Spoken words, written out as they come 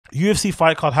UFC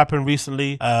fight card happened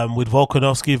recently with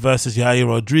Volkanovski versus Yair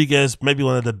Rodriguez, maybe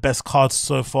one of the best cards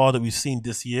so far that we've seen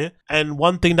this year. And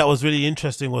one thing that was really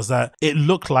interesting was that it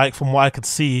looked like, from what I could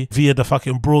see via the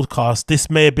fucking broadcast, this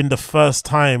may have been the first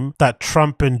time that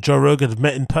Trump and Joe Rogan have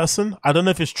met in person. I don't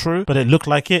know if it's true, but it looked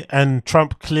like it. And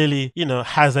Trump clearly, you know,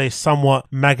 has a somewhat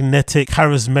magnetic,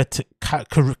 charismatic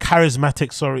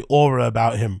aura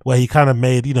about him, where he kind of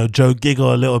made, you know, Joe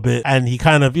giggle a little bit, and he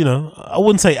kind of, you know, I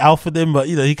wouldn't say alphaed him, but,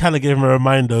 you know, he kind of gave him a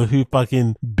reminder who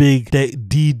fucking big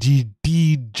DJT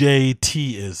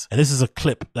is. And this is a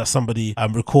clip that somebody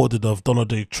recorded of Donald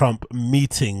J. Trump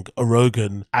meeting a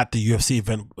Rogan at the UFC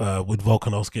event with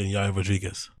Volkanovski and Yair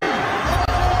Rodriguez.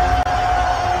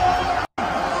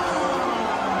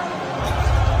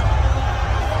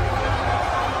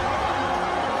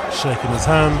 Shaking his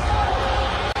hand.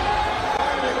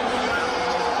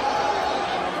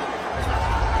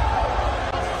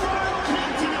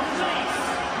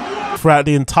 Throughout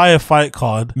the entire fight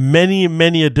card, many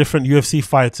a different UFC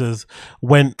fighters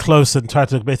went close and tried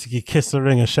to basically kiss the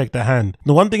ring and shake their hand.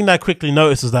 The one thing that I quickly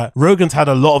noticed is that Rogan's had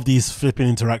a lot of these flipping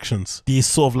interactions, these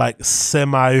sort of like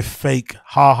semi-fake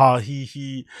ha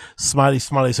he smiley.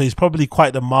 So he's probably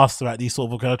quite the master at these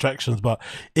sort of interactions, but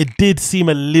it did seem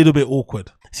a little bit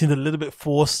awkward. It seemed a little bit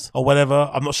forced or whatever.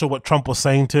 I'm not sure what Trump was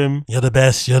saying to him. You're the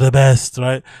best,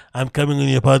 right? I'm coming on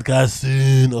your podcast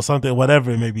soon or something,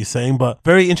 whatever it may be saying. But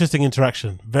very interesting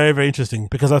interaction. Very interesting,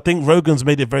 because I think Rogan's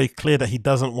made it very clear that he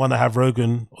doesn't want to have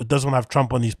Rogan, or doesn't want to have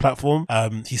Trump on his platform.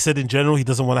 He said in general he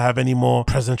doesn't want to have any more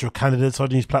presidential candidates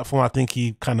on his platform. I think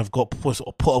he kind of got put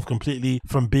off completely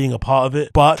from being a part of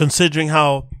it. But considering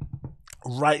how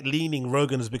right-leaning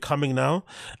Rogan is becoming now,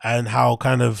 and how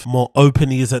kind of more open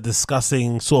he is at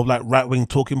discussing sort of like right-wing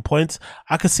talking points,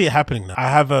 I could see it happening now. I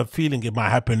have a feeling it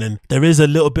might happen, and there is a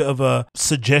little bit of a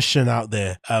suggestion out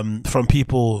there from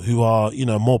people who are, you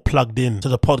know, more plugged in to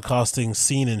the podcasting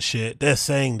scene and shit. They're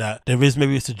saying that there is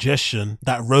maybe a suggestion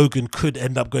that Rogan could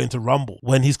end up going to Rumble.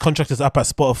 When his contract is up at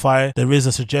Spotify, there is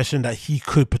a suggestion that he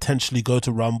could potentially go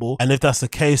to Rumble, and if that's the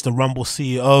case, the Rumble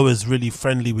CEO is really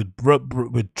friendly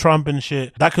with Trump and shit.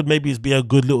 That could maybe be a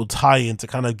good little tie-in to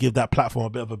kind of give that platform a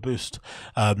bit of a boost.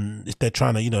 If they're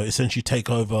trying to, you know, essentially take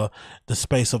over the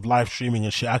space of live streaming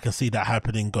and shit, I can see that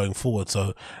happening going forward.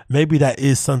 So maybe that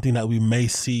is something that we may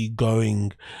see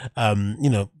going, you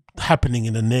know, happening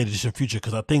in the near distant future,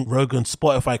 because I think Rogan's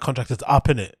Spotify contract is up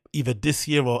in it either this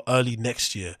year or early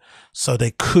next year. So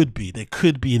there could be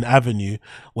an avenue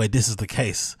where this is the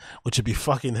case, which would be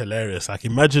fucking hilarious. Like,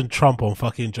 imagine Trump on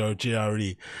fucking Joe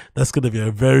GRE. That's going to be a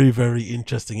very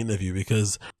interesting interview,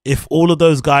 because if all of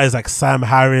those guys like Sam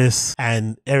Harris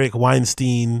and Eric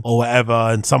Weinstein or whatever,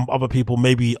 and some other people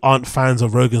maybe aren't fans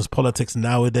of Rogan's politics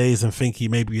nowadays and think he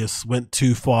maybe just went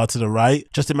too far to the right,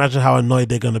 just imagine how annoyed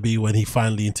they're going to be when he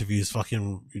finally interviews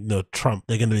fucking, you know, Trump.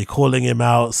 They're going to be calling him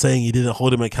out, saying he didn't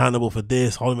hold him accountable for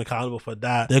this, hold him accountable for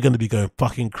that. They're going to be going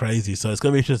fucking crazy. So it's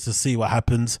going to be interesting to see what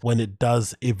happens when it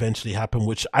does eventually happen,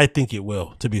 which I think it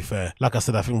will, to be fair. Like I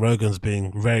said, I think Rogan's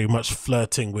being very much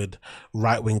flirting with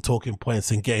right-wing talking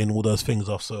points and getting all those things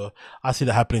off. So I see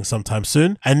that happening sometime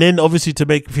soon. And then obviously, to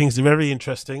make things very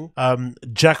interesting,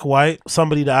 Jack White,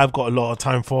 somebody that I've got a lot of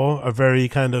time for, a very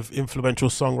kind of influential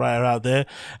songwriter out there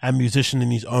and musician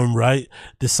in his own right,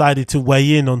 decided to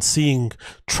weigh in on seeing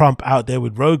Trump out there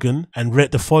with Rogan, and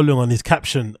read the following on his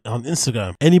caption on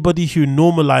Instagram: anybody who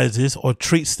normalizes or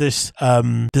treats this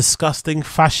disgusting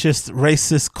fascist,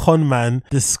 racist conman,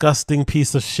 disgusting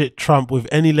piece of shit Trump with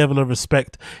any level of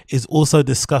respect is also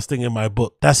disgusting in my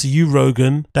book. That's you,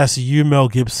 Rogan. That's you, Mel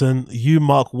Gibson. You,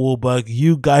 Mark Wahlberg.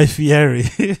 You, Guy Fieri.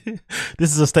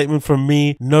 This is a statement from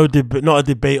me. Not a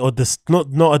debate or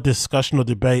not a discussion or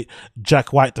debate.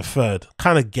 Jack White III.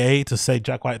 Kind of gay to say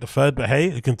Jack White III, but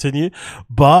hey, continue.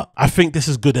 But I think this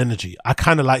is good energy. I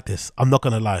kind of like this. I'm not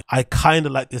gonna lie. I kind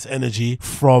of like this energy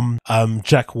from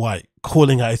Jack White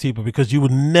calling out his people, because you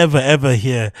would never ever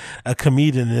hear a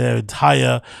comedian in their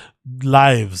entire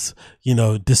lives, you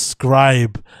know,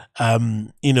 describe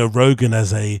you know, Rogan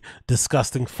as a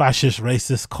disgusting fascist,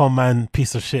 racist, con-man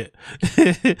piece of shit.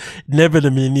 Never in a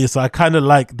million years. So I kind of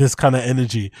like this kind of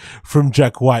energy from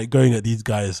Jack White going at these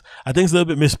guys. I think it's a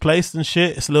little bit misplaced and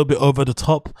shit. It's a little bit over the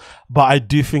top, but I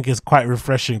do think it's quite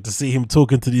refreshing to see him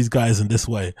talking to these guys in this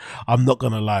way. I'm not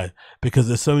gonna lie, because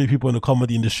there's so many people in the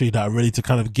comedy industry that are ready to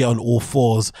kind of get on all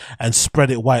fours and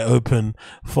spread it wide open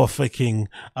for fucking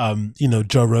you know,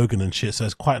 Joe Rogan and shit. So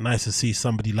it's quite nice to see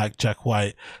somebody like Jack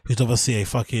White, who's obviously a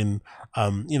fucking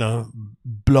you know,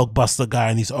 blockbuster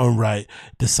guy in his own right,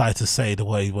 decide to say it the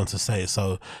way he wants to say it.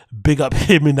 So big up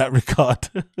him in that regard.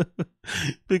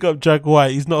 Big up Jack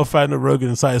White. He's not a fan of Rogan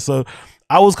inside. So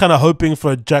I was kind of hoping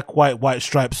for a Jack White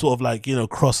Stripe sort of like, you know,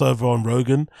 crossover on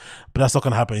Rogan, but that's not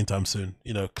going to happen anytime soon.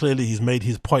 You know, clearly he's made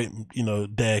his point, you know,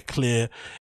 there clear.